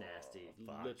was just nasty.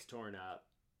 Lips torn up.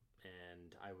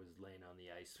 And I was laying on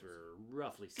the ice for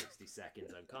roughly 60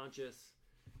 seconds unconscious,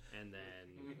 and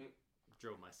then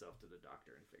drove myself to the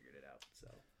doctor and figured it out. So,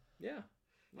 yeah.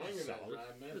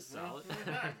 It was solid.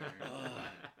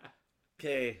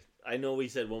 Okay, I know we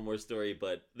said one more story,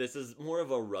 but this is more of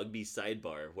a rugby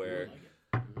sidebar where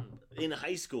in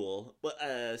high school,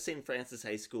 St. Francis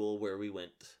High School, where we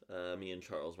went, me and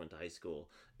Charles went to high school,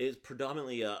 is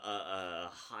predominantly a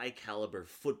high-caliber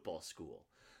football school.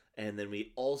 And then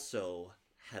we also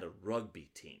had a rugby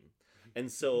team.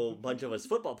 And so a bunch of us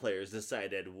football players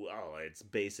decided, well, it's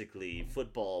basically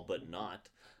football, but not.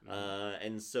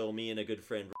 And so me and a good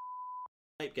friend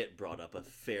might get brought up a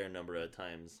fair number of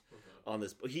times on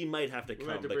this. He might have to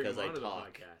come because I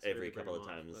talk every couple of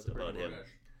times about him.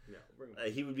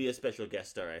 He would be a special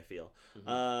guest star, I feel.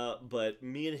 But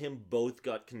me and him both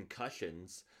got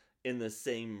concussions in the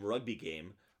same rugby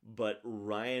game. But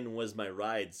Ryan was my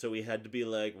ride, so we had to be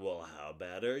like, well, how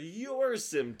bad are your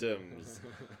symptoms?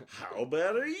 How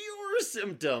bad are your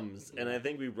symptoms? And I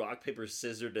think we rock, paper,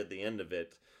 scissored at the end of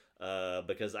it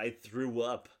because I threw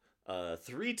up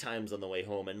 3 times on the way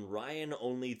home, and Ryan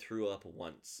only threw up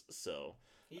once. So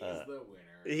he's the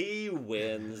winner. He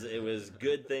wins. It was a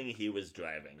good thing he was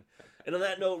driving. And on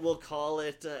that note, we'll call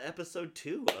it episode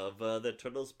 2 of the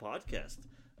Turtles podcast.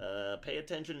 Pay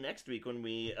attention next week when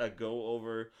we go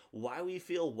over why we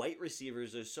feel white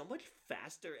receivers are so much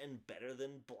faster and better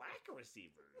than black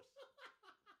receivers.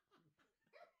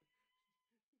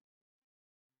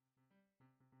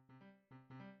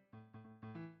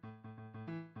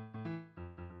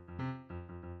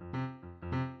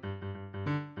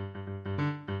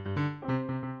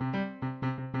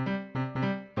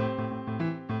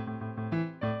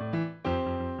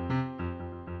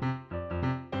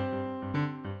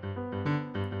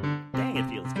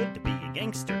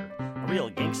 gangster. A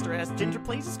real gangster-ass ginger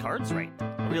plays his cards right.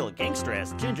 A real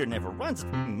gangster-ass ginger never runs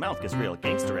his mouth, cause real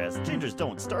gangster-ass gingers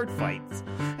don't start fights.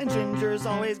 And Ginger's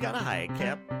always got a high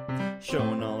cap,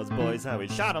 showing all his boys how he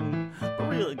shot 'em.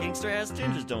 But real gangster-ass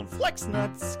gingers don't flex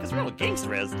nuts, cause real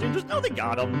gangster-ass gingers know they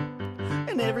got 'em.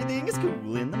 And everything is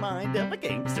cool in the mind of a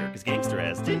gangster, cause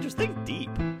gangster-ass gingers think deep.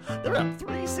 They're up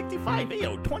 365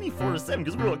 AO 24/7,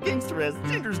 cause real gangster-ass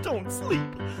gingers don't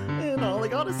sleep. And all I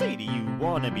gotta say to you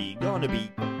gonna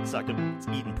be sucking,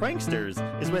 eating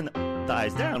pranksters is when the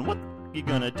dies down, what you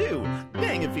gonna do?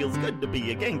 Dang, it feels good to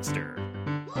be a gangster.